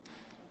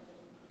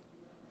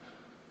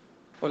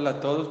Hola a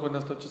todos,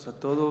 buenas noches a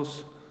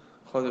todos.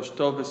 Jodesh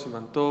Tov,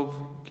 Siman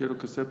Tov. Quiero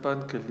que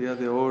sepan que el día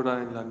de ahora,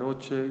 en la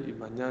noche y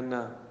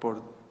mañana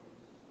por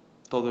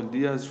todo el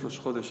día es Rosh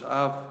Chodesh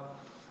Av.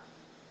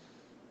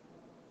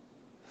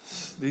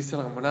 Dice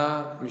la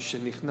Gemara,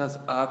 Mishenichnas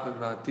Av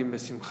Maatim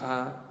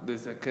Besimcha.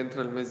 Desde que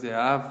entra el mes de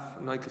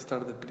Av, no hay que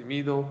estar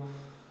deprimido,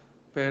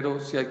 pero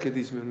sí hay que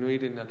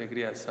disminuir en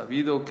alegría. Es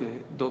sabido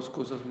que dos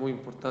cosas muy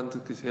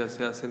importantes que se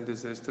hacen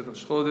desde este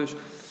Rosh Chodesh.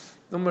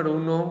 Número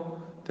uno,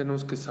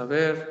 tenemos que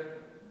saber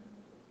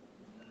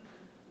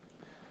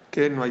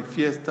que no hay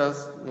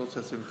fiestas, no se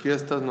hacen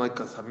fiestas, no hay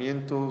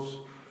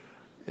casamientos,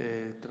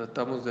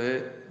 tratamos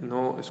de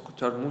no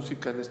escuchar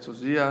música en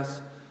estos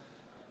días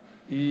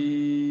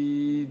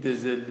y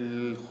desde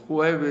el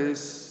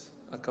jueves,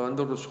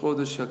 acabando los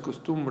jueves,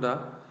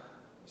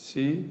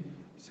 ¿sí?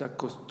 Se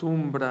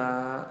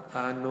acostumbra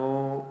a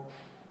no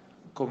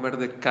comer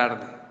de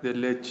carne, de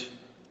leche,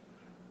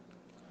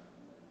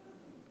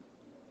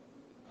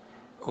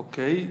 ¿ok?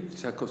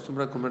 Se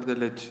acostumbra a comer de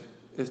leche.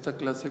 Esta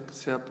clase que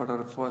sea para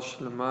Refuah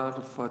Shlema,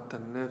 Refuah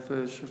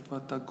Nefesh,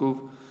 Refuah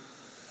Guf,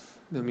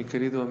 de mi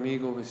querido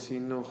amigo,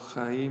 vecino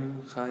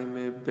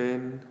Jaime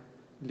Ben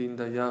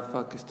Linda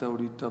Yafa, que está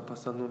ahorita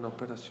pasando una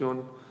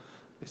operación.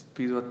 Les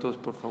pido a todos,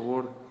 por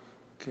favor,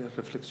 que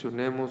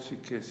reflexionemos y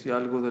que si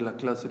algo de la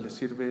clase les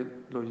sirve,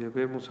 lo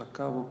llevemos a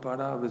cabo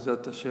para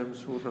Bezat Hashem,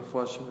 su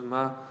refuah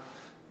shlema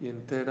y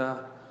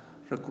entera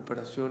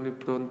recuperación y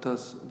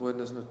prontas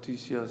buenas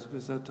noticias,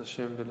 Bezat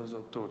Hashem, de los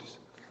doctores.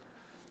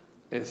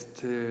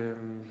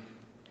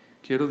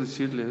 Quiero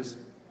decirles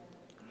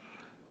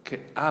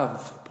que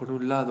Av, por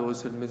un lado,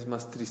 es el mes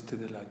más triste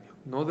del año,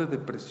 no de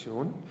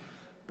depresión,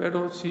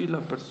 pero sí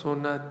la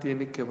persona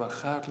tiene que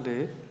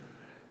bajarle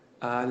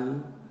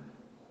al,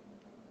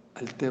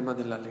 al tema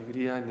de la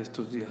alegría en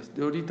estos días.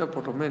 De ahorita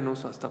por lo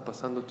menos hasta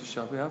pasando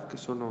Tisha B'Av, que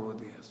son 9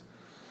 días.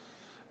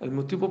 El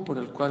motivo por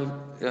el cual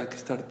hay que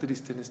estar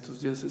triste en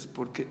estos días es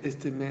porque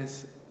este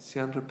mes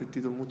se han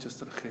repetido muchas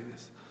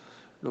tragedias.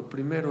 Lo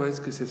primero es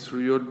que se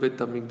destruyó el Bet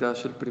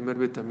HaMikdash, el primer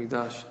Bet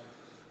HaMikdash,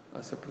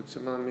 hace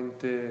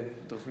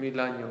aproximadamente 2000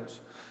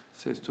 años.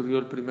 Se destruyó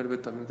el primer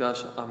Bet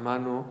HaMikdash a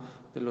mano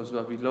de los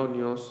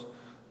babilonios,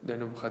 de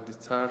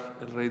Nebuchadnezzar,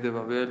 el rey de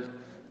Babel.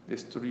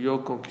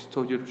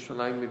 Conquistó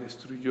Jerusalén y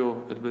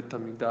destruyó el Bet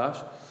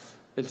HaMikdash.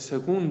 El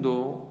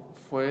segundo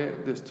fue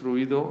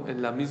destruido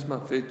en la misma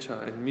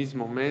fecha, el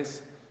mismo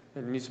mes,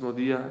 el mismo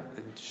día,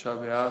 en Tisha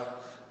B'Av,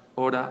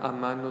 ahora a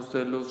manos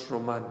de los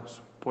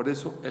romanos. Por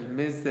eso el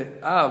mes de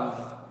Av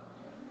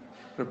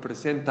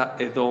representa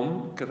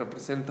Edom, que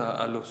representa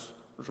a los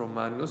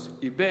romanos,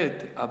 y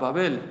Bet, a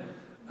Babel,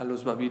 a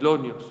los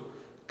babilonios,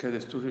 que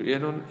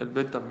destruyeron el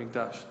Bet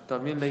HaMikdash.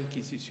 También la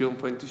Inquisición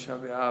fue en Tisha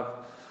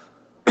B'Av.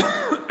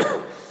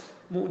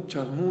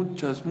 Muchas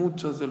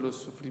de los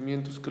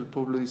sufrimientos que el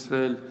pueblo de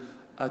Israel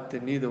ha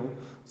tenido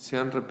se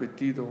han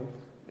repetido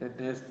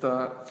en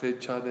esta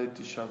fecha de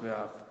Tisha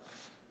B'Av.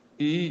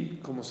 Y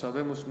como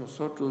sabemos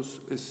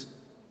nosotros, es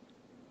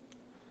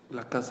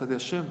la casa de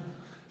Hashem.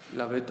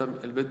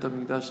 El Bet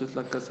HaMikdash es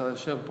la casa de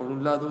Hashem. Por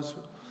un lado,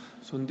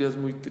 son días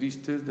muy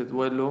tristes de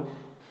duelo,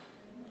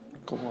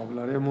 como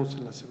hablaremos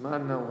en la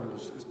semana o en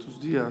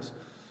estos días,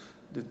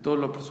 de todo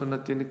lo que la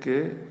persona tiene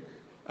que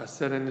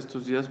hacer en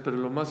estos días, pero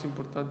lo más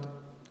importante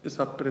es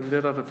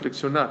aprender a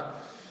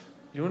reflexionar.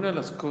 Y una de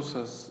las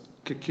cosas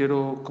que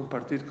quiero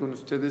compartir con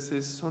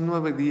ustedes son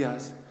 9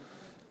 días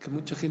que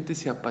mucha gente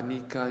se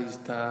apanica y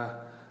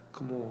está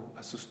como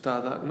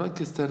asustada. No hay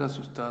que estar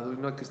asustado y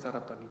no hay que estar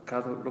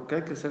apanicado. Lo que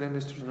hay que hacer en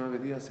estos 9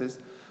 días es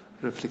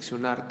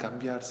reflexionar,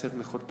 cambiar, ser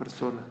mejor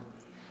persona.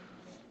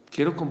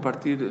 Quiero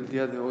compartir el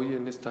día de hoy,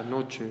 en esta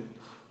noche,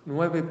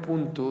 9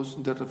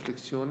 puntos de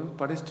reflexión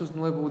para estos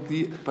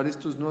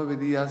 9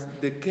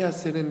 días, de qué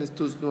hacer en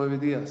estos 9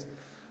 días.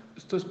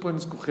 Ustedes pueden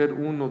escoger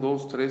 1,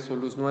 2, 3 o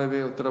los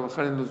 9 o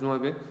trabajar en los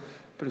 9,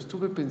 pero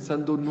estuve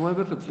pensando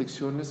 9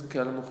 reflexiones que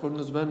a lo mejor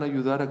nos van a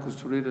ayudar a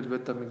construir el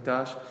Bet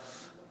HaMikdash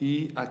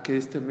y a que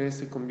este mes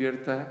se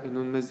convierta en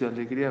un mes de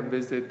alegría en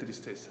vez de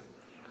tristeza.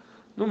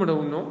 Número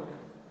 1,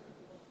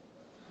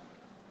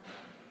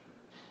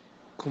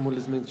 como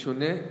les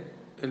mencioné,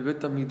 el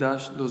Bet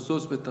HaMikdash, los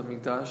dos Bet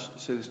HaMikdash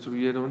se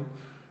destruyeron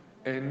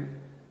en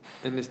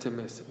este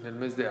mes, en el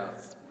mes de Av.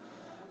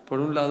 Por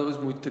un lado es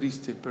muy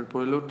triste, pero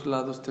por el otro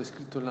lado está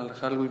escrito en la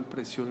Halajá algo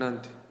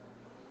impresionante.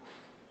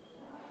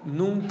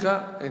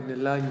 Nunca en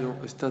el año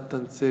está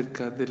tan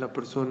cerca de la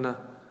persona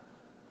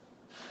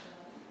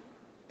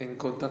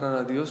encontrar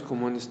a Dios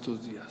como en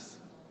estos días.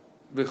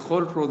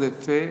 Bejol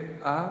rodefe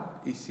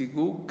a y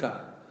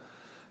siguka.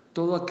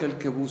 Todo aquel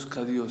que busca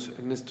a Dios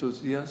en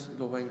estos días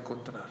lo va a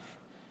encontrar.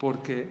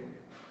 Porque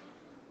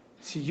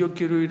si yo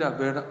quiero ir a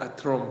ver a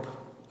Trump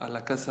a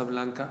la Casa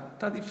Blanca,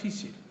 está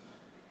difícil.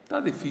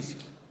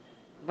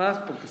 Más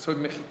porque soy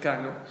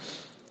mexicano,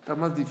 está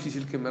más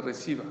difícil que me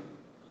reciba.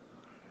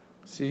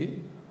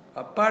 ¿Sí?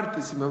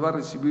 Aparte, si me va a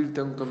recibir,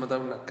 tengo que mandar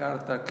una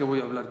carta, qué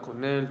voy a hablar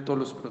con él, todos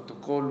los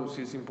protocolos,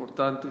 si es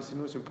importante, si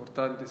no es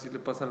importante, si le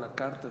pasan la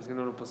carta, si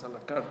no le pasan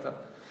la carta.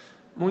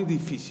 Muy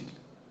difícil.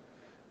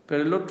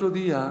 Pero el otro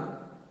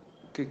día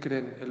 ¿Qué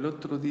creen? El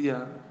otro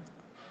día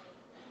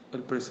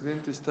el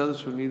presidente de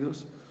Estados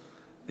Unidos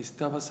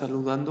estaba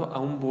saludando a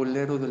un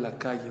bolero de la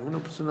calle, una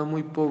persona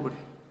muy pobre.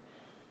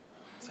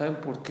 ¿Saben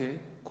por qué?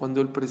 Cuando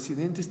el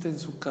presidente está en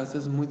su casa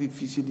es muy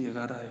difícil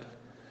llegar a él.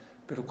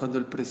 Pero cuando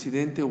el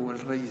presidente o el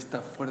rey está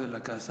fuera de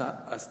la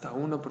casa, hasta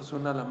una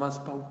persona, la más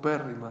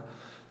paupérrima,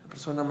 la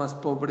persona más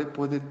pobre,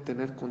 puede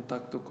tener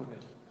contacto con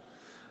él.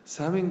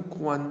 ¿Saben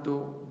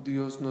cuándo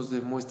Dios nos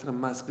demuestra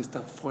más que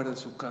está fuera de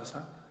su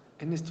casa?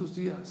 En estos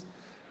días.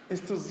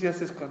 Estos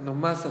días es cuando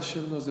más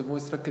Hashem nos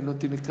demuestra que no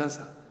tiene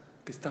casa,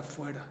 que está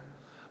fuera.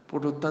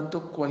 Por lo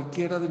tanto,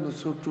 cualquiera de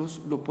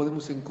nosotros lo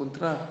podemos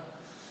encontrar.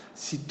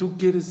 Si tú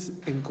quieres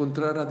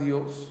encontrar a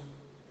Dios,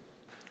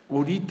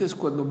 ahorita es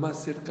cuando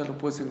más cerca lo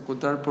puedes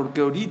encontrar,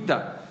 porque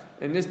ahorita,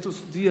 en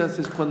estos días,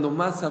 es cuando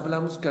más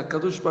hablamos que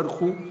Akadosh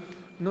Baruj Hu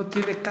no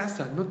tiene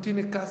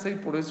casa y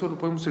por eso lo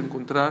podemos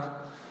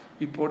encontrar.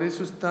 Y por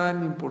eso es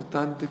tan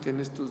importante que en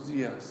estos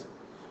días,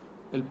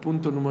 el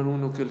punto número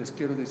 1 que les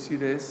quiero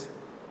decir es,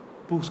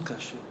 busca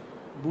Hashem,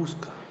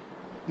 busca.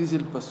 Dice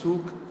el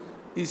Pasuk,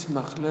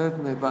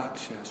 Ismachlev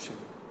Mebakshi Hashem.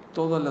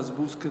 Todas las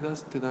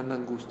búsquedas te dan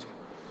angustia.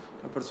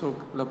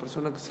 La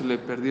persona que se le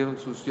perdieron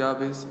sus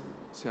llaves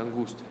se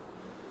angustia.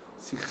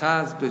 Si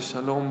Haz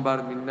Beshalom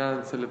Bar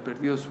Minan se le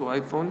perdió su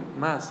iPhone,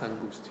 más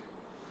angustia.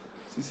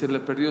 Si se le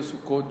perdió su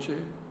coche,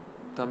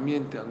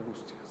 también te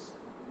angustias.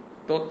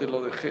 ¿Dónde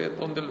lo dejé?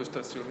 ¿Dónde lo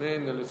estacioné?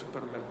 En el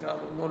supermercado,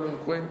 no lo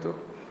encuentro.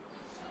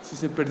 Si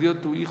se perdió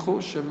tu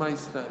hijo, Shema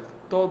Israel.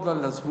 Todas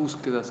las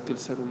búsquedas que el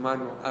ser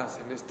humano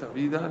hace en esta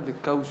vida le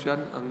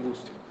causan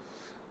angustia.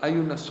 Hay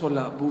una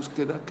sola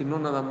búsqueda que no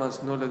nada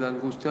más no le da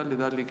angustia, le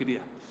da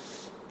alegría.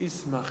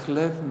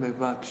 Ismachlev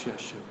Mebakshi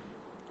Hashem.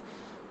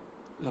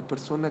 La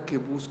persona que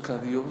busca a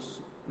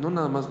Dios no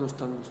nada más no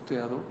está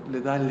angustiado,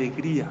 le da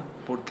alegría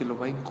porque lo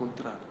va a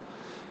encontrar.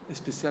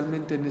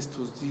 Especialmente en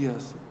estos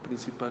días,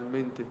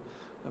 principalmente,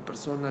 la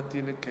persona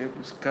tiene que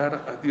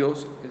buscar a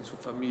Dios en su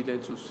familia,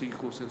 en sus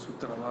hijos, en su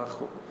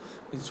trabajo,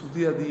 en su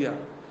día a día.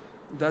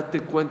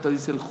 Date cuenta,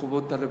 dice el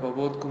Jobot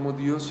Rebabot, cómo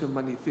Dios se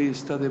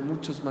manifiesta de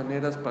muchas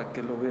maneras para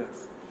que lo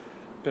veas.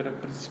 Pero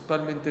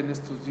principalmente en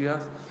estos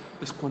días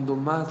es cuando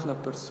más la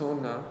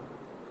persona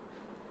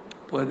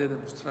puede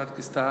demostrar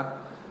que está,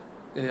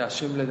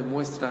 Hashem le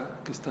demuestra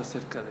que está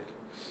cerca de él.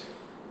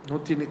 No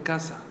tiene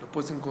casa, lo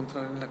puedes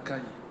encontrar en la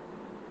calle.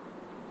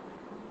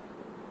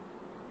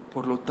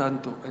 Por lo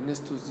tanto, en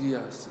estos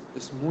días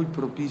es muy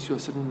propicio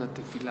hacer una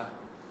tefilá.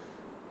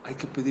 Hay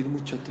que pedir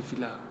mucha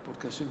tefilá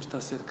porque Hashem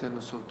está cerca de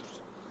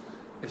nosotros.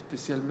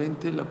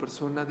 Especialmente la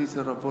persona,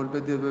 dice Rav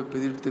Wolbe, debe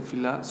pedir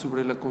tefilá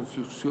sobre la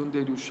construcción de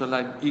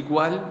Jerusalén.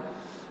 Igual,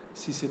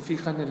 si se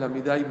fijan en la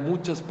Midá, hay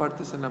muchas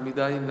partes en la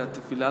Midá y en la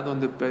tefilá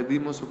donde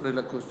pedimos sobre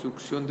la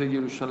construcción de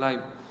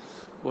Jerusalén.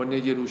 Bone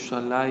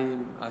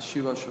Jerusalén,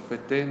 Ashiva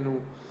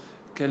Shofetenu,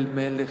 Kel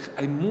Melech.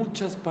 Hay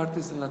muchas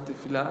partes en la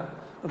tefilá.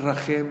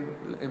 Rahem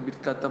en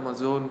Birkat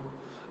Hamazon,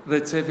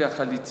 Retzev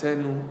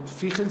Yachalitzenu.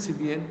 Fíjense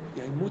bien, y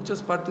hay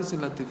muchas partes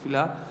en la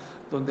tefilá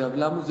donde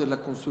hablamos de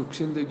la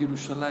construcción de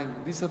Jerusalén.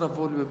 Dice Rav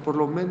Wolbe, por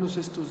lo menos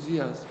estos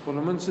días, por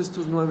lo menos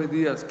estos 9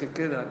 días que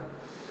quedan,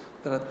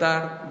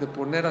 tratar de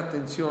poner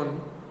atención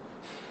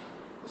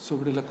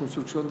sobre la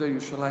construcción de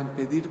Jerusalén,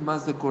 pedir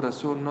más de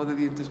corazón, no de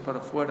dientes para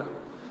afuera.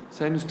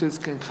 Saben ustedes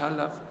que en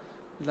Halaf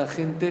la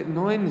gente,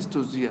 no en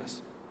estos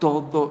días,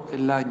 todo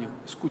el año,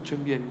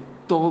 escuchen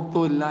bien,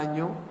 todo el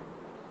año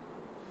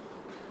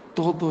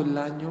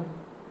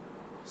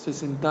se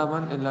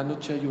sentaban en la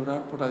noche a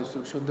llorar por la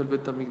destrucción del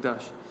Bet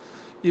HaMikdash.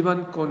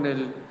 Iban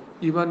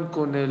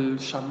con el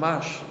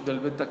shamash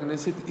del Bet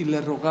HaKnesset y le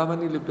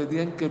rogaban y le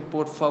pedían que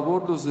por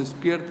favor los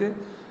despierte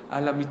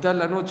a la mitad de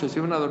la noche. Se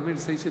iban a dormir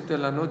 6, 7 de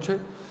la noche,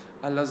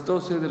 a las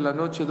 12 de la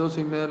noche, 12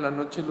 y media de la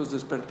noche los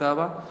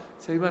despertaba,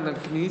 se iban al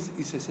Knis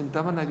y se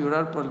sentaban a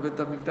llorar por el Bet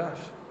HaMikdash.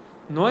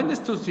 No en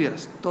estos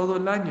días, todo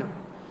el año.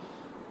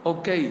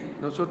 Ok,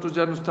 nosotros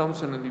ya no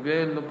estamos en el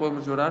nivel, no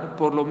podemos llorar,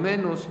 por lo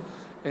menos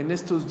en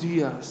estos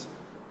días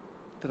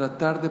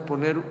tratar de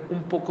poner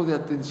un poco de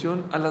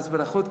atención a las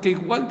verajot que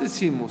igual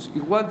dijimos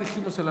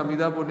en la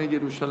Midá Bonei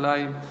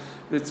Yerushalayim,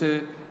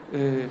 Retze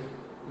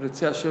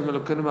Hashem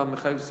Elokeinu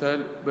B'Amechai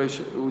Yisrael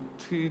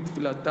Ve'utit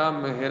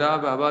Filatam Meherá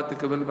Be'ahavá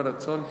Tekabel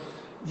Baratzon.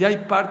 Ya hay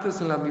partes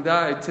en la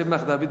Midá,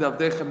 Etzemach David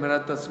Abdeja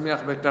Merat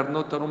Tasmiach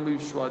Bekarnot Arum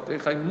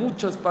B'Yishuateja. Hay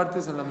muchas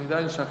partes en la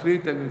Midá, en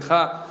Shachrit, en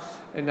Minjá,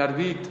 en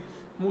Arvit,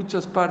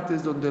 muchas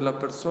partes donde la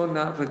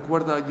persona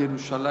recuerda a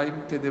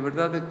Jerusalén, que de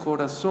verdad de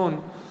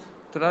corazón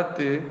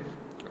trate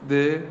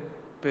de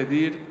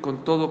pedir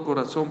con todo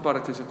corazón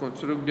para que se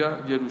construya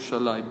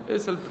Jerusalén.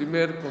 Es el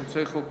primer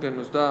consejo que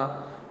nos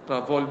da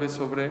Rav Wolbe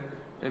sobre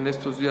en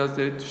estos días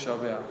de Tisha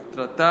B'Av.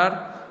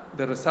 Tratar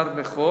de rezar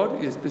mejor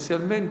y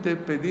especialmente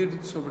pedir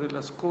sobre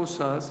las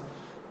cosas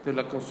de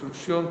la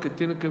construcción que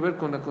tiene que ver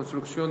con la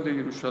construcción de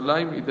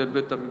Jerusalén y del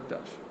Bet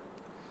HaMikdash.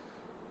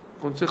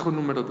 Consejo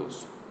número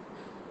 2.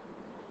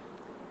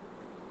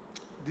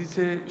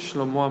 Dice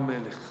Shlomo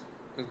HaMelech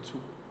en su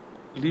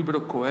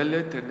libro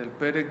Kohelet, en el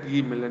Perek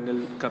Gimel, en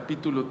el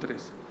capítulo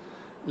 3.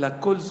 La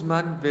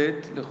Kolzman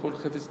vet lejol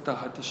jefes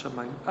tahat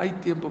shamayim. Hay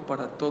tiempo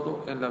para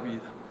todo en la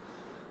vida.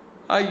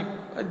 Hay,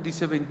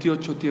 dice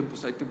 28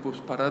 tiempos. Hay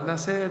tiempos para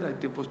nacer, hay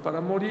tiempos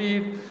para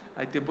morir,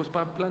 hay tiempos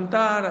para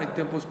plantar, hay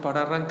tiempos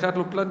para arrancar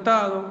lo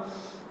plantado.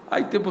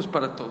 Hay tiempos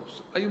para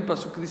todos. Hay un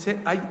paso que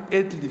dice, hay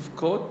et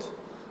livkot,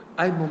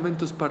 hay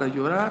momentos para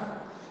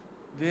llorar,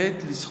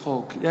 vet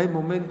lishok, y hay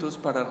momentos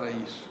para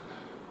reír.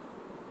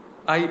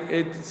 Hay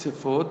et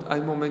sefot,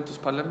 hay momentos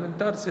para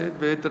lamentarse,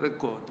 vet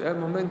rekot, hay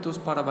momentos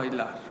para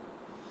bailar.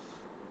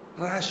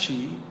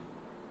 Rashi,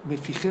 me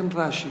fijé en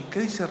Rashi.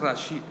 ¿Qué dice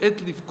Rashi? Et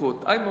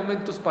livkot, hay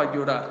momentos para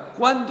llorar.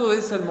 ¿Cuándo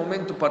es el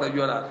momento para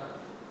llorar?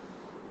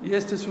 Y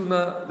esta es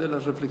una de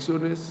las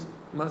reflexiones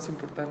más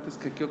importantes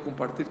que quiero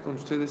compartir con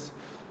ustedes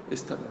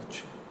esta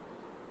noche.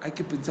 Hay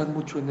que pensar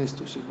mucho en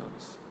esto,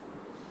 señores.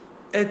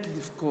 Et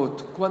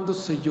livkot, ¿cuándo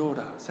se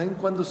llora? ¿Saben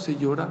cuándo se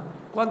llora?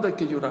 ¿Cuándo hay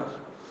que llorar?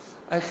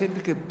 Hay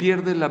gente que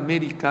pierde el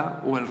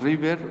América o el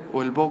River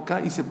o el Boca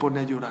y se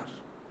pone a llorar.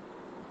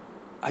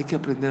 Hay que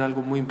aprender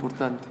algo muy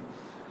importante.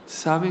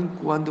 ¿Saben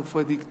cuándo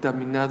fue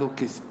dictaminado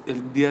que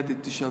el día de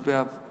Tisha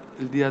B'Av,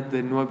 el día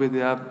de 9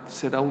 de Av,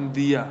 será un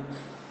día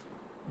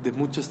de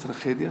muchas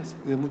tragedias,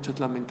 de muchas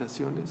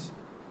lamentaciones?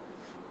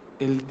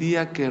 El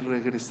día que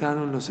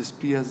regresaron los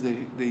espías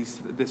de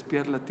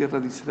espiar la tierra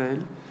de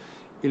Israel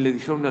y le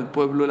dijeron al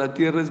pueblo, la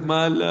tierra es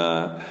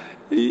mala,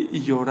 y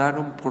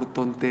lloraron por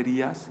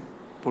tonterías,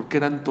 porque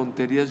eran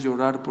tonterías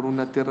llorar por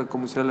una tierra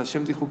como Israel.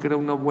 Hashem dijo que era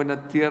una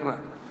buena tierra.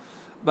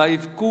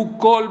 Vaifku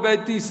kol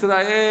bet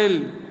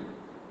Israel,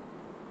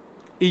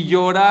 y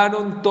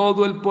lloraron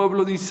todo el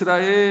pueblo de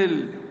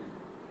Israel.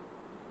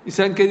 ¿Y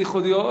saben qué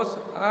dijo Dios?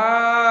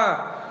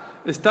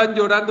 Están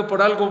llorando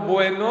por algo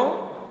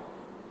bueno.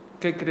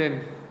 ¿Qué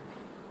creen?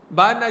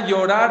 ¿Van a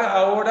llorar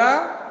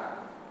ahora?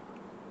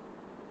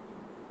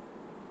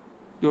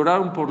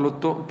 Lloraron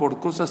por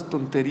cosas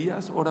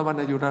tonterías, ahora van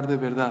a llorar de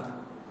verdad.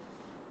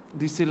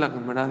 Dice la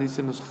Gemara,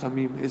 dicen los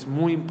Jamim, es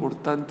muy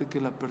importante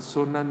que la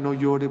persona no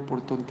llore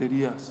por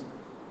tonterías.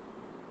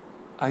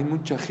 Hay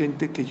mucha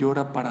gente que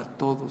llora para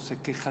todo, se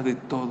queja de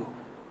todo.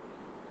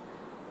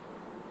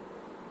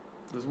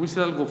 Les voy a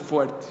decir algo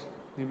fuerte,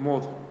 ni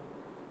modo.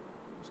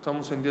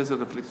 Estamos en días de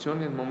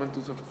reflexión y en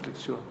momentos de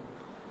reflexión,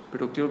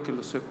 pero quiero que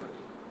lo sepan.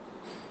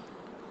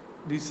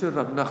 Dice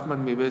Rab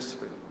Nachman mi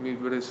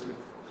Breslev,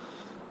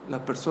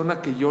 la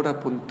persona que llora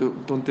por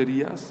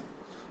tonterías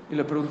y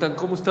le preguntan,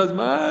 ¿cómo estás?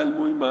 Mal,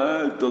 muy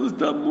mal, todo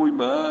está muy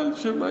mal,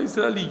 Shema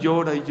Israel, y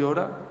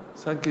llora.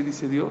 ¿Saben qué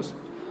dice Dios?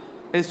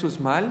 ¿Eso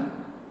es mal?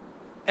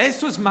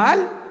 ¿Eso es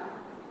mal?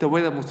 Te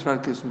voy a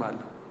demostrar que es malo.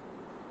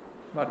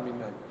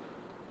 Barminan,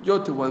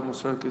 yo te voy a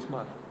demostrar que es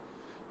malo.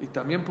 Y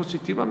también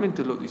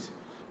positivamente lo dice.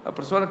 La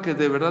persona que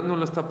de verdad no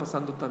la está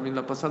pasando también,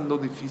 la pasando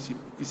difícil.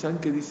 ¿Y saben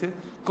qué dice?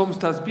 ¿Cómo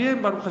estás?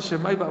 Bien, Baruch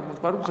Hashem, ahí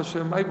vamos, Baruch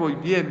Hashem, ahí voy,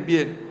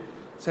 bien.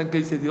 ¿Saben qué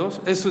dice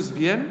Dios? ¿Eso es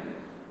bien?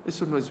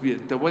 Eso no es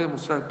bien, te voy a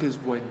demostrar que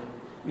es bueno.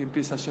 Y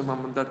empieza Hashem a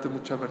mandarte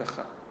mucha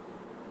verajá.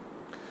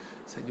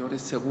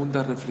 Señores,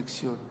 segunda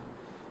reflexión.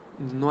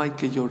 No hay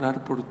que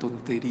llorar por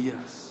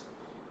tonterías.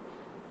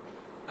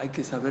 Hay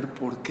que saber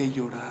por qué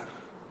llorar.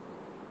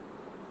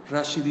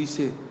 Rashi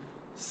dice,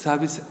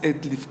 ¿sabes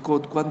et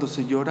livkot cuándo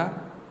se llora?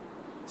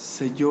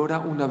 Se llora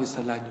una vez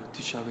al año,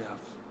 Tisha B'Av,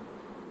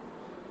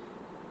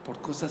 por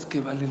cosas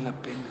que valen la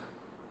pena.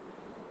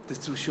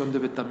 Destrucción de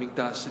Bet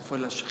Hamikdash, se fue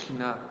la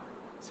Shejina,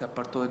 se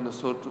apartó de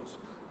nosotros,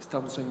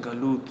 estamos en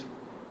Galut.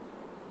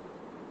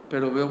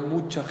 Pero veo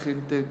mucha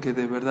gente que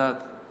de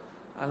verdad,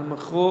 a lo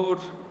mejor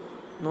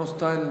no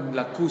está en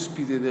la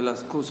cúspide de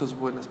las cosas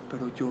buenas,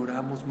 pero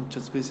lloramos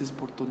muchas veces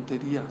por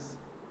tonterías.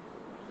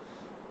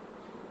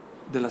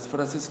 De las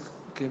frases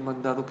que he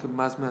mandado que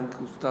más me han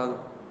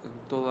gustado en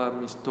toda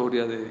mi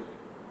historia de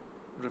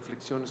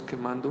reflexiones que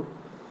mando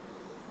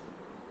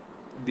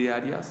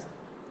diarias,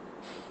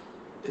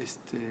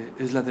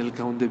 es la del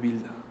Gaón de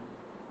Vilna.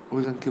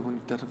 Oigan qué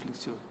bonita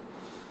reflexión.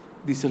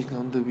 Dice el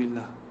Gaón de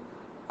Vilna,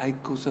 hay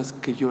cosas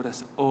que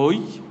lloras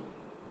hoy,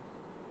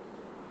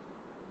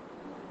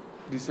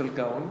 dice el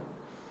Gaón,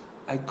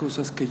 hay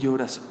cosas que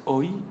lloras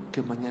hoy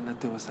que mañana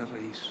te vas a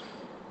reír.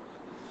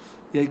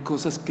 Y hay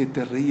cosas que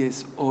te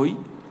ríes hoy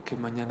que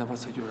mañana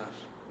vas a llorar.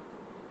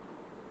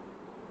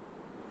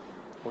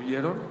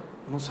 ¿Oyeron?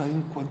 No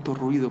saben cuánto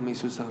ruido me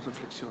hizo esa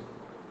reflexión.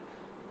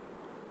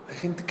 Hay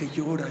gente que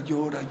llora,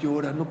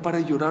 no para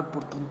de llorar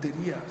por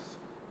tonterías.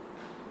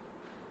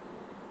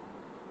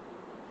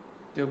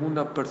 Llegó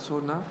una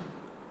persona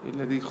y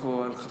le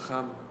dijo al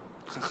jajam,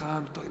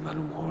 estoy de mal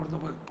humor, no,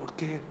 ¿por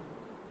qué?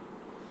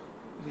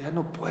 Ya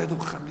no puedo,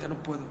 jajam, ya no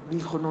puedo. Mi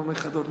hijo no me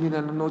deja dormir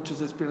en la noche,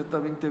 se despierta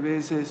 20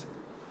 veces.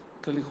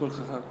 ¿Qué le dijo el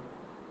jajam?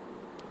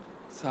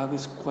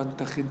 ¿Sabes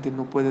cuánta gente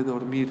no puede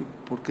dormir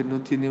porque no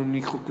tiene un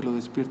hijo que lo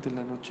despierte en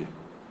la noche?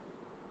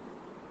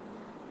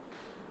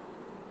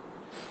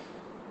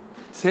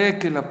 Sé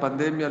que en la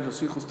pandemia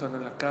los hijos están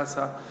en la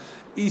casa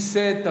y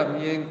sé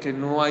también que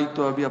no hay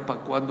todavía para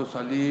cuándo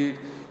salir,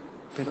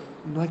 pero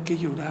no hay que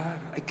llorar,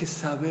 hay que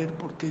saber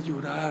por qué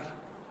llorar.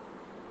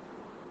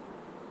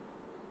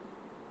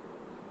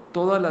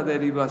 Toda la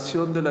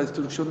derivación de la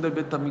destrucción del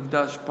Bet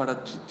HaMikdash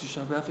para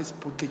Tisha B'Av es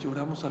porque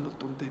lloramos a la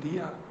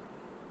tontería.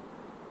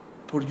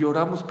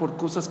 Lloramos por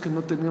cosas que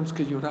no teníamos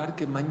que llorar,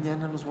 que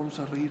mañana nos vamos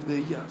a reír de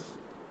ellas.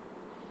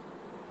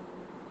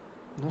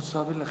 ¿No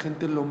sabe la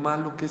gente lo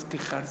malo que es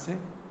quejarse?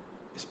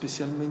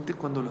 Especialmente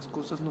cuando las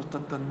cosas no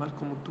están tan mal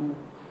como tú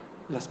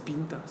las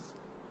pintas.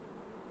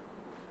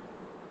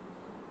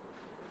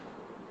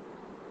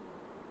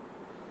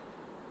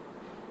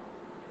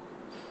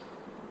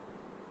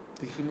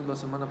 Dijimos la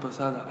semana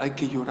pasada, hay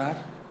que llorar,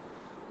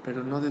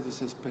 pero no de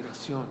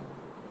desesperación.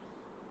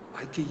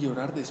 Hay que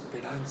llorar de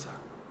esperanza.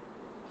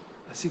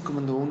 Así como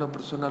cuando una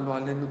persona lo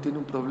no tiene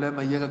un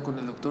problema y llega con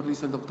el doctor, le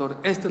dice el doctor,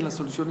 esta es la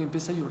solución, y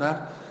empieza a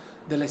llorar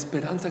de la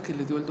esperanza que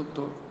le dio el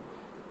doctor.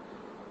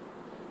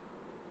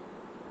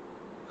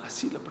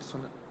 Así la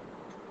persona.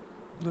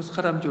 No es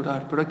haram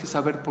llorar, pero hay que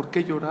saber por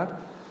qué llorar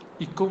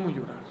y cómo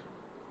llorar.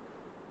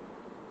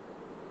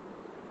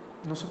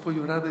 No se puede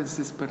llorar de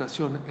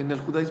desesperación. En el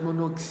judaísmo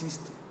no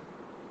existe.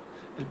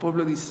 El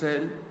pueblo de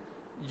Israel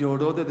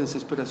lloró de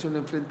desesperación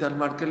enfrente al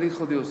mar. ¿Qué le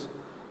dijo Dios?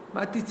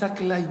 Mati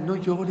Zaklai, no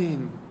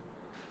lloren.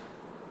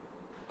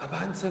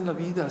 Avanza en la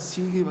vida,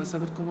 sigue, vas a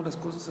ver cómo las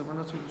cosas se van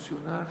a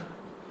solucionar.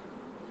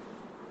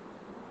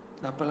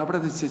 La palabra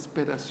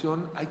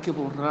desesperación hay que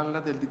borrarla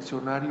del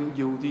diccionario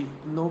Yehudí.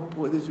 No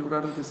puedes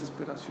llorar de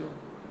desesperación.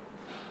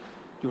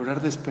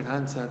 Llorar de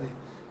esperanza,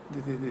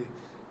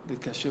 de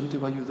que Hashem te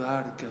va a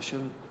ayudar, que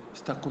Hashem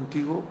está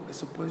contigo,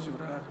 eso puedes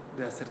llorar,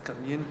 de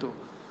acercamiento,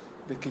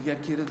 de que ya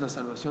quieres la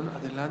salvación,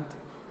 adelante.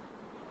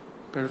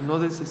 Pero no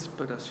de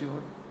desesperación,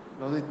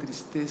 no de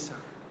tristeza.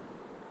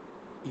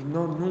 Y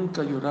no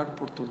nunca llorar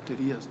por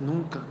tonterías,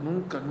 nunca,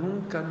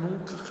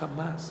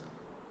 jamás.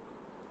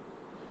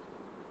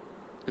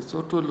 Es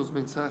otro de los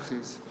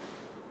mensajes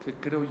que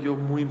creo yo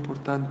muy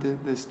importante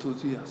de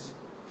estos días.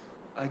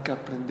 Hay que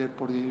aprender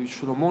por ello. Y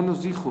Shlomo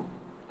nos dijo,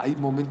 hay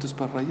momentos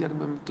para rayar,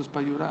 momentos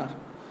para llorar.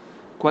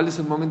 ¿Cuál es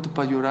el momento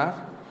para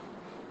llorar?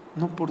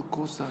 No por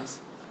cosas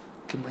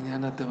que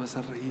mañana te vas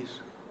a reír.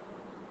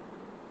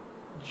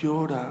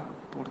 Llora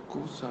por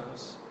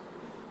cosas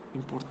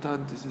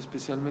importantes,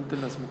 especialmente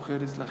las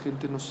mujeres. La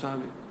gente no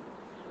sabe.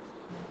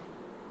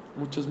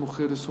 Muchas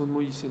mujeres son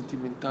muy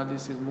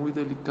sentimentales, es muy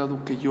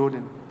delicado que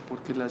lloren,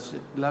 porque las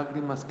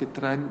lágrimas que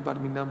traen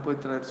Barminan puede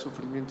traer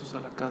sufrimientos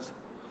a la casa.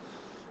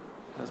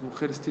 Las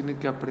mujeres tienen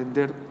que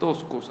aprender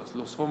dos cosas: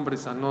 los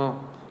hombres a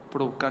no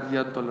provocar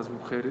llanto a las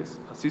mujeres,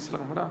 así es la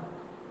Gemara.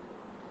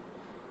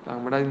 La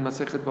Gemara en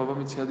Masejet Baba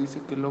Metzia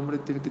dice que el hombre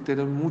tiene que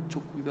tener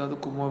mucho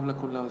cuidado cómo habla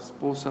con la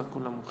esposa,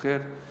 con la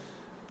mujer,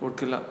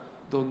 porque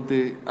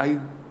donde hay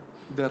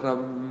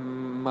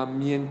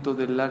derramamiento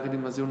de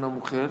lágrimas de una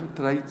mujer,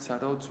 trae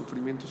tzarot,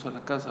 sufrimientos a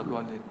la casa, lo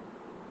alen.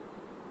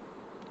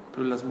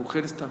 Pero las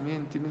mujeres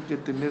también tienen que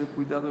tener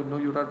cuidado de no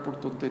llorar por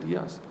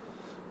tonterías,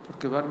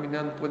 porque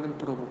Barminan pueden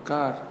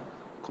provocar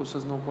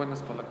cosas no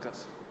buenas para la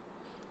casa.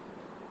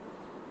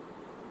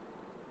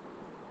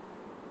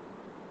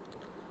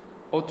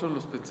 Otro de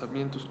los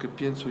pensamientos que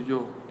pienso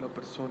yo, la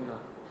persona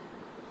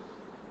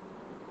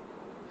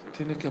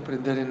tiene que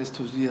aprender en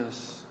estos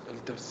días, la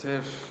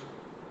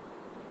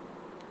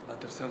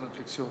tercera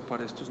reflexión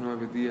para estos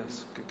 9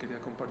 días que quería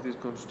compartir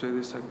con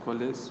ustedes, ¿saben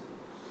cuál es?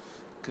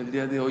 Que el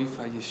día de hoy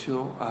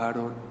falleció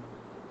Aarón.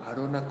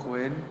 Aarón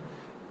HaKohen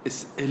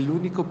es el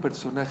único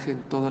personaje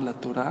en toda la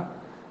Torá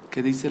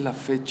que dice la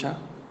fecha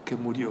que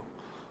murió.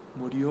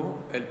 Murió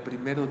el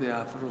 1 de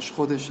Av, Rosh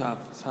Chodesh Av.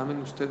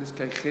 Saben ustedes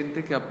que hay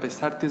gente que, a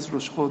pesar que es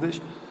Rosh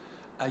Chodesh,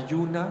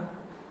 ayuna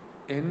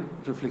en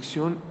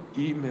reflexión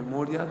y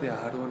memoria de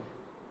Aarón.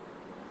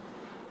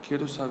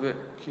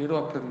 Quiero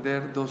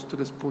aprender 2,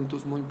 3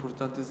 puntos muy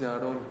importantes de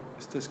Aarón.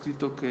 Está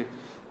escrito que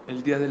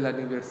el día del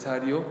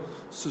aniversario,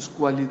 sus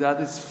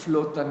cualidades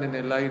flotan en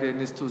el aire en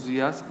estos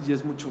días y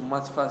es mucho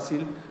más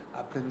fácil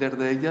aprender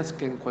de ellas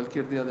que en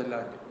cualquier día del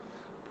año.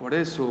 Por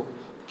eso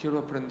quiero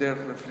aprender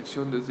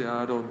reflexión desde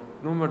Aarón.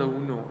 Número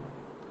 1,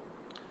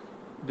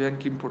 vean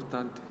qué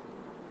importante.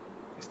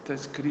 Está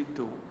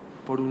escrito,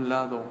 por un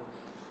lado,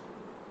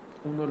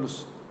 uno de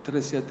los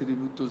 13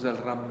 atributos del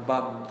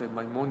Rambam de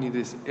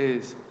Maimónides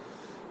es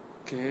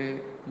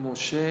que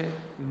Moshe,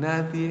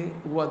 nadie,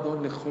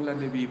 Uadon Lejola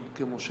Nebim,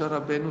 que Moshe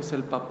Rabbenu es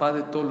el papá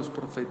de todos los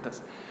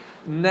profetas.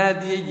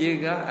 Nadie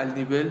llega al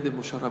nivel de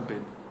Moshe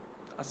Rabbenu.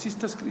 Así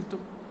está escrito.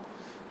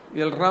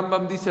 Y el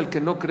Rambam dice: el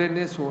que no cree en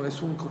eso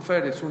es un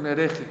kofer, es un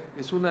hereje.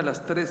 Es una de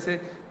las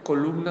 13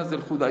 columnas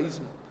del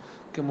judaísmo,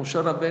 que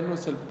Moshe Rabbenu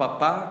es el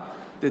papá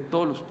de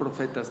todos los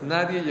profetas.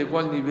 Nadie llegó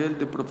al nivel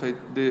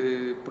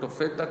de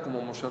profeta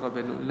como Moshe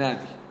Rabbenu,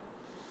 nadie.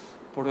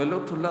 Por el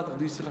otro lado,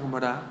 dice la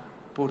Gemara,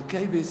 ¿por qué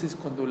hay veces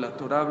cuando la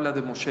Torah habla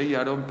de Moshe y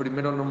Aarón,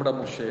 primero nombra a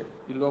Moshe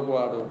y luego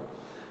a Aarón?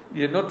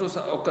 Y en otras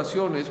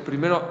ocasiones,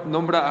 primero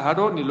nombra a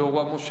Aarón y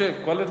luego a Moshe.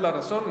 ¿Cuál es la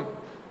razón?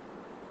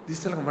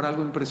 Dice la Gemara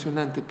algo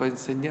impresionante para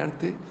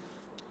enseñarte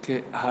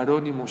que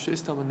Aarón y Moshe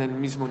estaban en el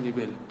mismo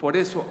nivel. Por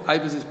eso hay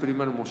veces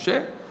primero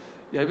Moshe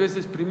y hay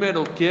veces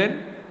primero,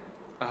 ¿quién?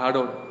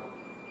 Aarón.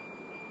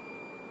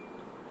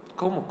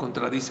 ¿Cómo?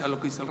 Contradice a lo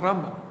que dice el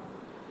Rambam.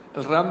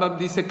 El Rambam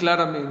dice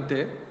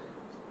claramente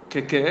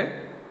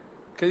 ¿Qué?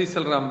 ¿Qué dice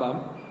el Rambam?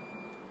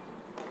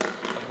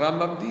 El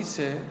Rambam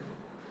dice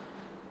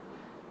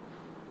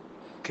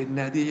que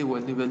nadie llegó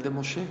al nivel de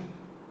Moshe.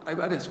 Hay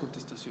varias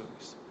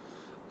contestaciones.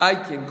 Hay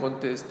quien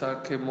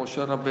contesta que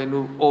Moshe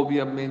Rabbenu,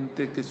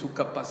 obviamente, que su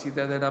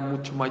capacidad era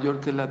mucho mayor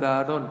que la de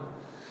Aarón.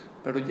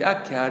 Pero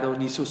ya que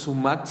Aarón hizo su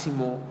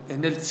máximo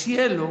en el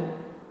cielo,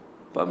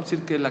 vamos a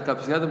decir que la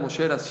capacidad de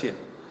Moshe era 100.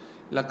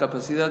 La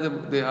capacidad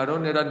de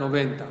Aarón era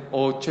 90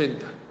 o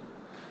 80.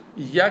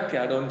 Y ya que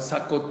Aarón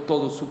sacó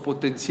todo su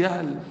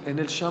potencial, en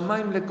el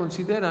Shamaim le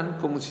consideran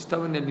como si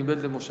estaba en el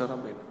nivel de Moshe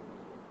Rabbenu.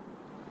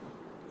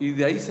 Y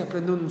de ahí se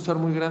aprende un musar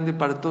muy grande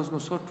para todos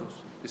nosotros.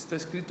 Está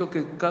escrito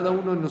que cada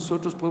uno de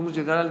nosotros podemos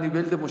llegar al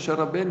nivel de Moshe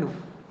Rabbenu.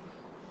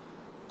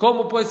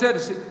 ¿Cómo puede ser?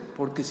 Sí,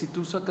 porque si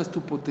tú sacas tu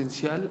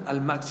potencial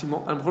al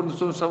máximo, a lo mejor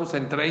nosotros estamos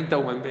en 30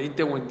 o en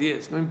 20 o en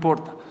 10, no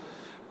importa.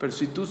 Pero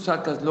si tú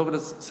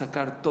logras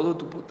sacar todo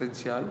tu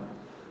potencial,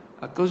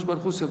 Akadosh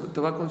Baruj Hu te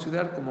va a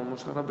considerar como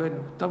Moshe Rabbenu.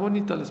 Está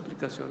bonita la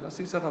explicación,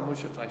 así se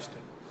Moshe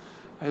Feinstein.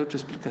 Hay otra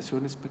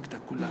explicación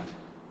espectacular.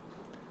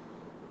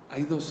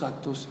 Hay dos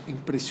actos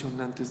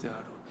impresionantes de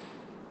Aarón.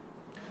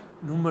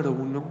 Número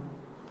uno,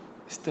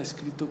 está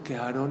escrito que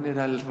Aarón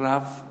era el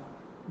Rav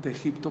de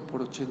Egipto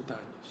por 80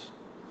 años.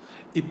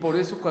 Y por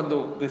eso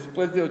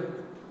después de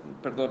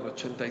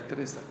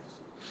 83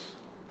 años.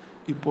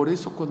 Y por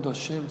eso cuando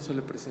Hashem se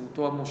le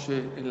presentó a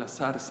Moshe en la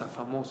zarza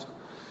famosa,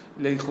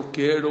 le dijo,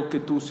 quiero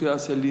que tú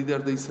seas el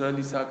líder de Israel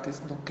y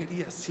saques. No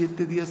quería,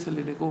 7 días se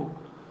le negó.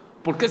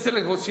 ¿Por qué se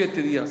le negó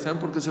 7 días? ¿Saben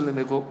por qué se le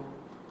negó?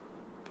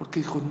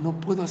 Porque dijo, no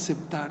puedo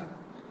aceptar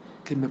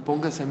que me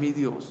pongas a mí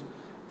Dios.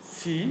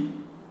 Sí,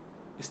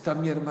 está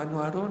mi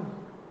hermano Aarón.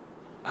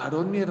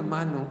 Aarón, mi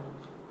hermano,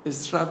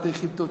 es Rab de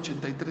Egipto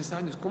 83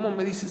 años. ¿Cómo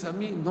me dices a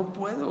mí? No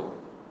puedo.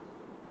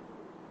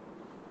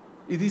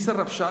 Y dice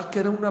Rav Shach que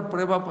era una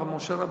prueba para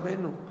Moshe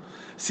Rabbenu.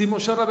 Si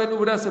Moshe Rabbenu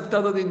hubiera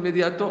aceptado de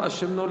inmediato,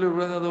 Hashem no le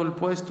hubiera dado el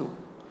puesto.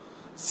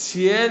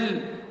 Si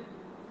él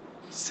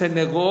se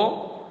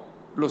negó,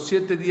 los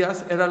 7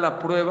 días era la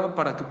prueba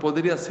para que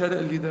podría ser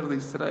el líder de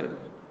Israel.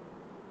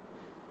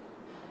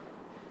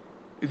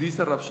 Y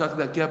dice Rav Shach,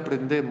 de aquí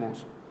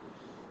aprendemos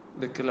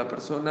de que la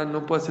persona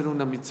no puede hacer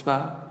una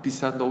mitzvah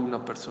pisando a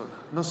una persona.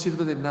 No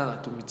sirve de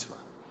nada tu mitzvah.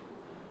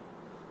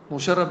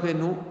 Moshe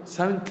Rabbenu,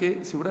 ¿saben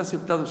qué? Si hubiera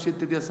aceptado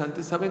 7 días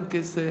antes, ¿saben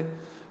qué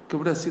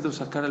hubiera sido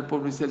sacar al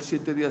pueblo de Israel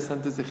 7 días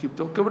antes de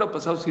Egipto? ¿Qué hubiera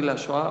pasado si la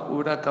Shoah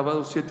hubiera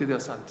acabado 7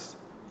 días antes?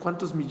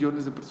 ¿Cuántos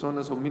millones de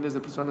personas o miles de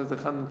personas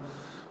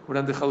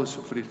hubieran dejado de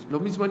sufrir? Lo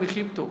mismo en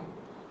Egipto.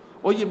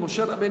 Oye,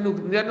 Moshe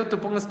Rabbenu, ya no te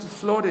pongas tus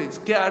flores.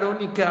 ¿Qué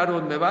Aarón y qué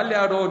Aarón? Me vale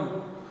Aarón.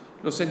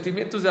 Los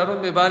sentimientos de Aarón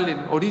me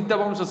valen. Ahorita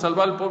vamos a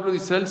salvar al pueblo de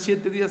Israel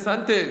 7 días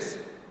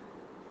antes.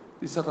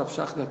 Dice Rav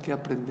Shach, de aquí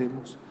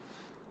aprendemos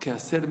que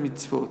hacer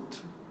mitzvot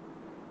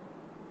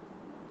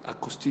a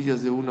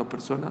costillas de una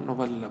persona no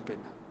vale la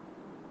pena.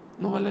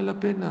 No vale la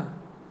pena.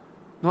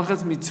 No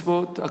hagas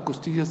mitzvot a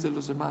costillas de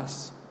los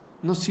demás.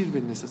 No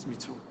sirven esas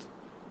mitzvot.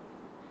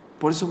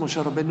 Por eso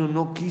Moshe Rabbenu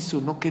no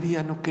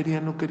quería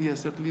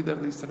ser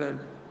líder de Israel.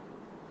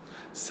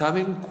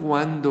 ¿Saben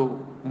cuándo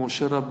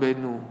Moshe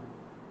Rabbenu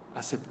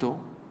aceptó?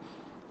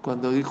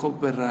 Cuando dijo,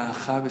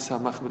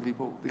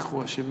 dijo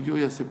Hashem, yo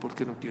ya sé por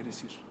qué no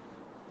quieres ir.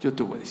 Yo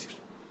te voy a decir.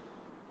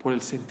 Por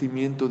el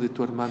sentimiento de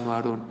tu hermano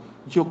Aarón.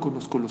 Yo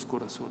conozco los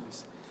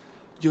corazones.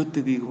 Yo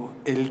te digo,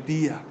 el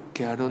día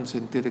que Aarón se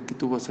entere que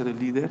tú vas a ser el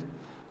líder,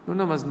 no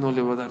nada más no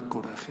le va a dar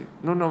coraje,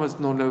 no nada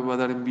más no le va a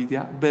dar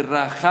envidia,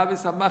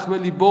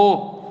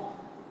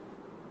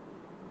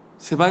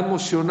 se va a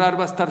emocionar,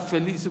 va a estar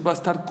feliz, va a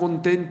estar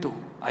contento.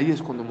 Ahí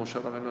es cuando Moshe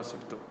Rabbenu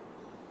aceptó.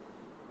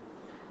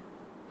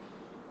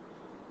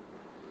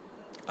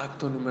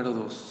 Acto número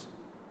 2.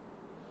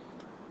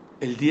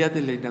 El día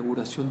de la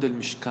inauguración del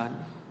Mishkan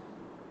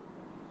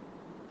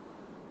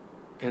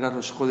era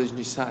Rosh Chodesh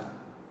Nisan.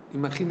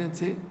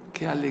 Imagínense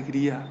qué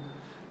alegría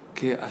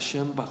que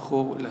Hashem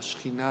bajó la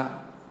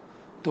Shekhinah.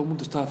 Todo el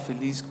mundo estaba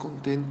feliz,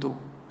 contento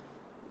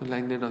en la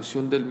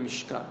inauguración del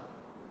Mishkan.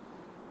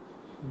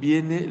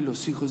 Vienen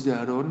los hijos de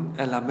Aarón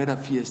a la mera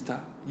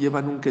fiesta,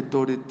 llevan un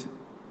ketoret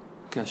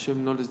que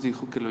Hashem no les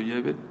dijo que lo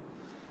lleven.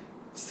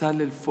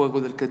 Sale el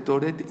fuego del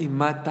ketoret y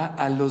mata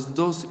a los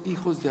 2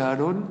 hijos de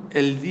Aarón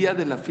el día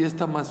de la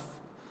fiesta más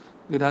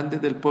grande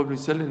del pueblo de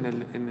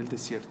Israel en el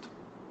desierto.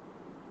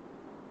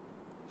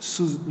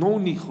 No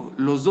un hijo,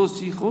 los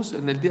 2 hijos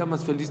en el día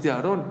más feliz de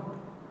Aarón.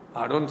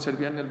 Aarón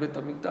servía en el Bet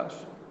HaMikdash.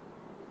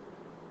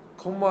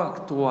 ¿Cómo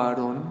actuó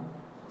Aarón?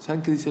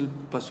 ¿Saben qué dice el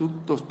pasuk?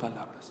 2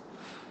 palabras.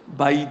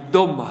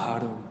 Vaidom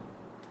Aarón.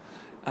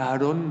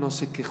 Aarón no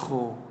se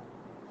quejó,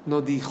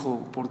 no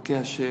dijo, ¿por qué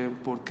Hashem?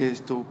 ¿Por qué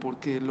esto? ¿Por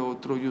qué lo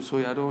otro? Yo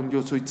soy Aarón,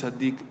 yo soy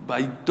Tzadik.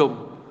 Vaidom.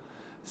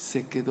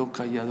 Se quedó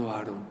callado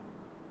Aarón.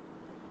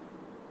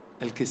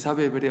 El que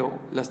sabe hebreo,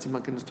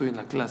 lástima que no estoy en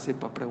la clase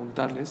para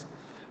preguntarles,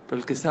 pero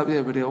el que sabe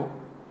hebreo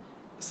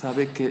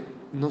sabe que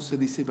no se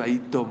dice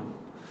Vaidom,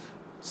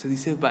 se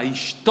dice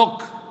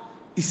Vaishtok,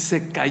 y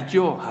se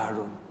cayó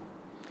Aarón.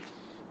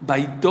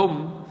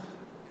 Vaidom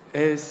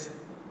es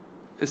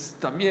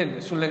También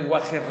es un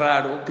lenguaje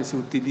raro que se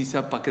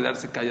utiliza para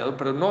quedarse callado,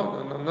 pero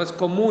no es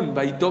común.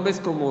 Vaitom es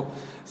como,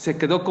 se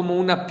quedó como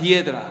una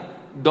piedra.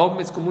 Dom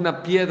es como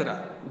una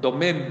piedra.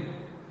 Domem.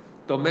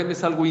 Domem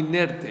es algo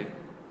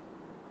inerte.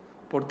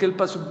 ¿Por qué el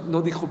paso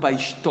no dijo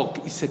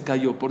Vaishtok y se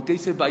cayó? ¿Por qué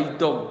dice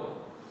Vaitom?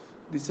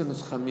 Dicen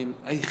los Jamim,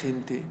 hay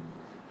gente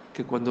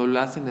que cuando le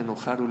hacen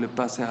enojar o le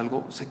pase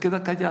algo, se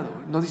queda callado,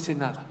 no dice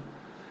nada.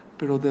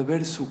 Pero de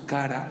ver su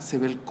cara se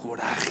ve el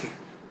coraje,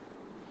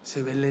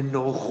 se ve el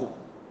enojo,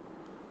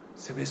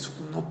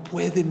 no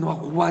puede, no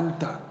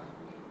aguanta,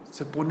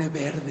 se pone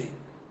verde.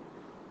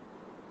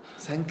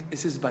 ¿Saben?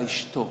 Ese es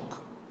Vaishtok.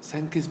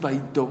 ¿Saben qué es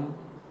Vaitom?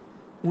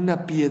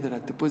 Una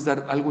piedra, te puedes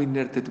dar algo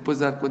inerte, te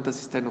puedes dar cuenta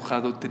si está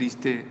enojado,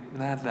 triste,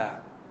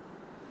 nada.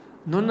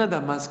 No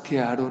nada más que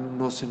Aarón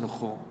no se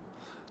enojó,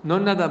 no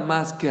nada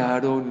más que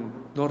Aarón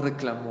no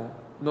reclamó,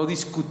 no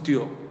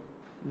discutió,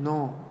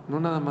 no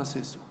nada más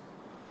eso.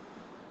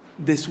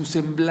 De su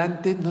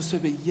semblante no se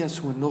veía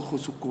su enojo,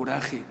 su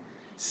coraje,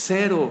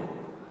 cero,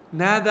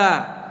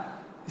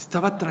 nada.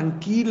 Estaba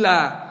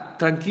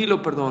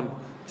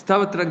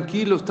estaba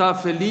tranquilo, estaba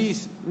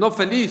feliz, no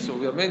feliz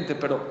obviamente,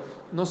 pero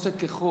no se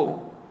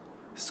quejó.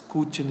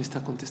 Escuchen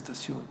esta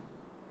contestación.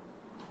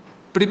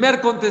 Primer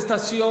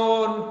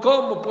contestación,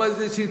 ¿cómo puedes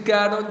decir que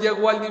Aarón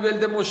llegó al nivel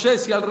de Moshe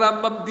si el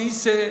Rambam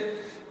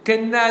dice que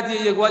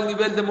nadie llegó al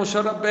nivel de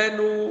Moshe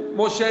Rabbenu?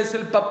 Moshe es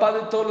el papá de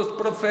todos los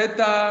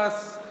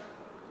profetas.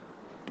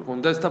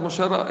 Contesta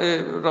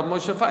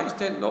Moshe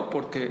Feinstein, no,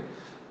 porque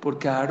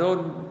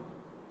Aarón,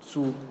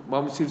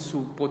 vamos a decir,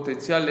 su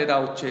potencial era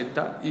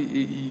 80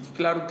 y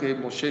claro que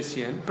Moshe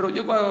 100, pero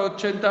llegó a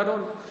 80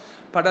 Aarón.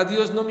 Para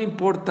Dios no me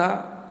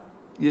importa,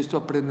 y esto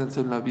apréndanse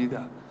en la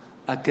vida,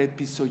 a qué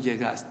piso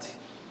llegaste,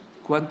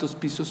 cuántos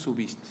pisos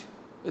subiste,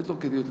 es lo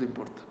que a Dios le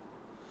importa.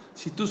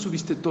 Si tú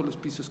subiste todos los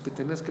pisos que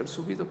tenías que haber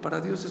subido, para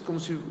Dios es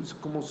como si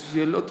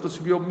el otro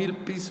subió 1000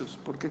 pisos,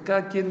 porque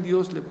cada quien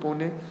Dios le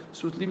pone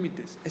sus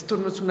límites. Esto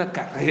no es una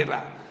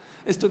carrera,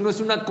 esto no es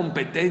una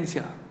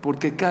competencia,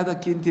 porque cada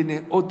quien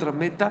tiene otra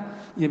meta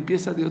y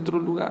empieza de otro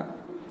lugar.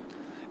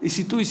 Y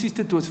si tú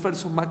hiciste tu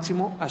esfuerzo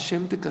máximo,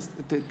 Hashem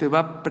te va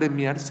a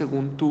premiar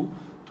según tu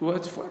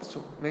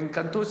esfuerzo. Me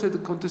encantó esa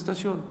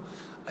contestación.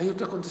 Hay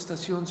otra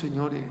contestación,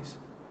 señores.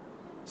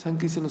 ¿Saben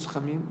qué dicen los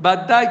Jamim?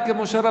 Badai que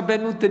Moshe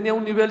Rabbenu tenía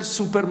un nivel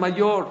super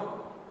mayor,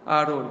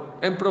 Aarón,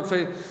 en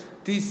profecía,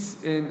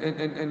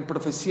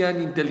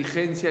 en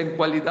inteligencia, en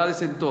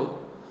cualidades, en todo.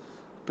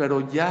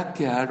 Pero ya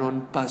que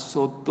Aarón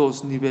pasó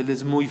 2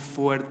 niveles muy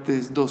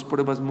fuertes, 2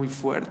 pruebas muy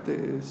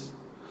fuertes,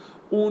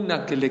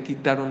 una que le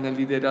quitaron el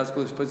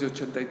liderazgo después de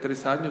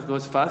 83 años, no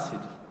es fácil.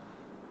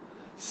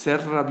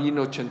 Ser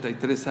rabino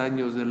 83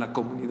 años de la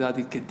comunidad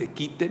y que te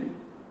quiten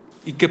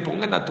y que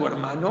pongan a tu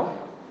hermano,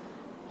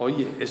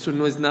 oye, eso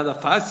no es nada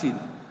fácil.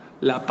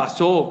 La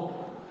pasó.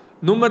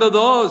 Número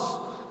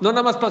 2, no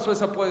nada más pasó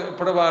esa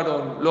prueba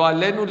Aarón, lo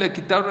alenu le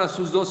quitaron a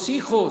sus 2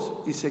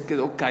 hijos y se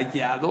quedó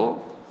callado.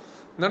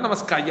 No nada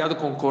más callado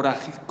con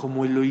coraje,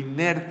 como lo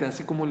inerte,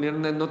 así como el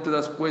inerte no te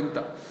das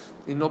cuenta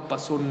y no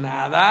pasó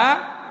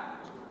nada.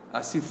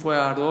 Así fue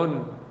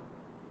Aarón.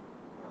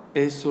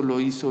 Eso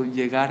lo hizo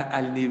llegar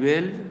al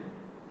nivel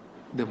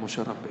de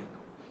Moshe Rabbeinu.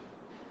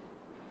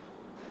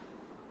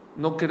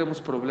 No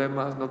queremos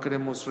problemas, no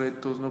queremos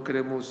retos, no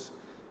queremos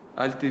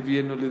alte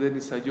bien, oliden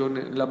y sayón.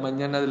 En la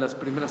mañana de las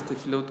primeras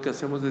tefilot que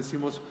hacemos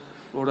decimos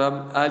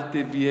Oram,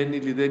 alte bien y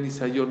liden y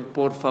sayón.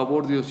 Por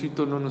favor,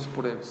 Diosito, no nos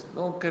pruebes.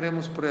 No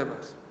queremos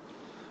pruebas,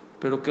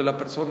 pero que la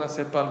persona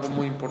sepa algo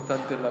muy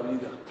importante en la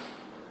vida.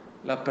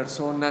 La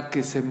persona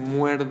que se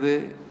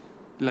muerde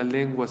la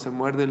lengua, se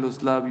muerde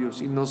los labios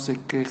y no se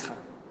queja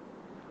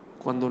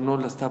cuando no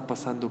la está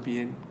pasando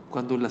bien,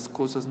 cuando las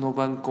cosas no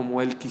van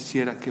como él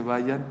quisiera que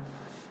vayan,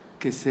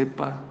 que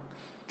sepa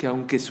que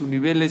aunque su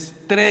nivel es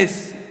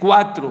 3,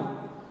 4,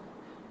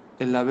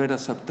 el haber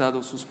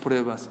aceptado sus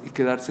pruebas y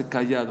quedarse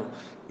callado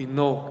y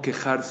no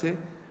quejarse,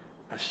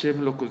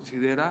 Hashem lo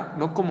considera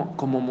no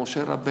como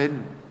Moshe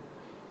Rabbeinu.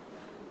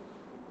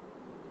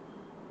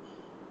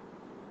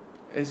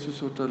 Eso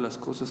es otra de las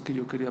cosas que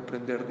yo quería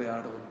aprender de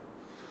Aarón.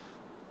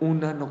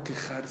 Una, no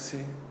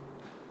quejarse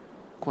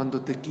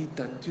cuando te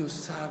quitan. Dios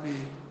sabe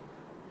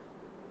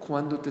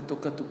cuándo te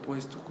toca tu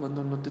puesto,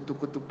 cuándo no te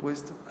toca tu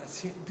puesto.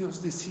 Así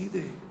Dios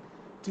decide.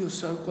 Dios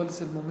sabe cuál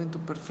es el momento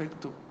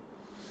perfecto.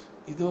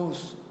 Y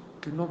 2,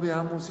 que no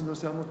veamos y no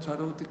seamos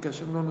charot y que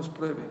Hashem no nos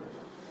pruebe.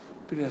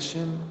 Pero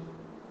Hashem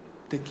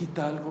te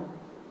quita algo,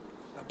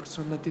 la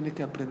persona tiene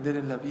que aprender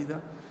en la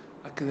vida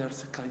a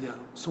quedarse callado.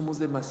 Somos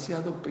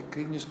demasiado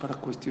pequeños para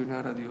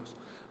cuestionar a Dios,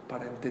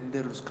 para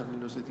entender los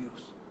caminos de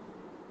Dios.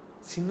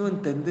 Si no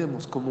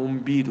entendemos cómo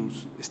un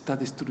virus está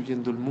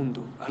destruyendo el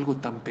mundo, algo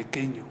tan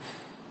pequeño,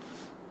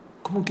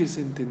 ¿cómo quieres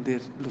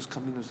entender los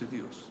caminos de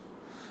Dios?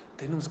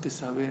 Tenemos que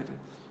saber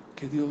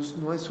que Dios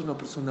no es una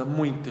persona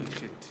muy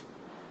inteligente.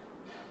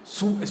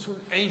 Es un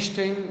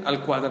Einstein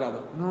al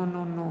cuadrado.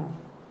 No.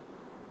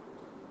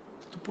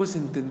 Tú puedes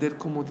entender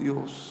cómo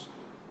Dios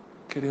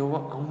creó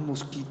a un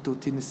mosquito,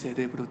 tiene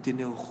cerebro,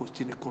 tiene ojos,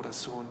 tiene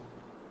corazón.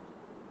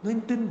 No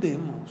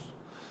entendemos.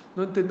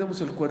 No entendemos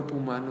el cuerpo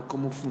humano,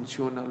 cómo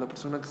funciona. La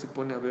persona que se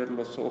pone a ver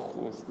los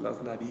ojos,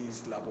 las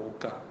nariz, la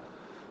boca.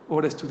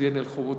 Ahora estudié en el Jobot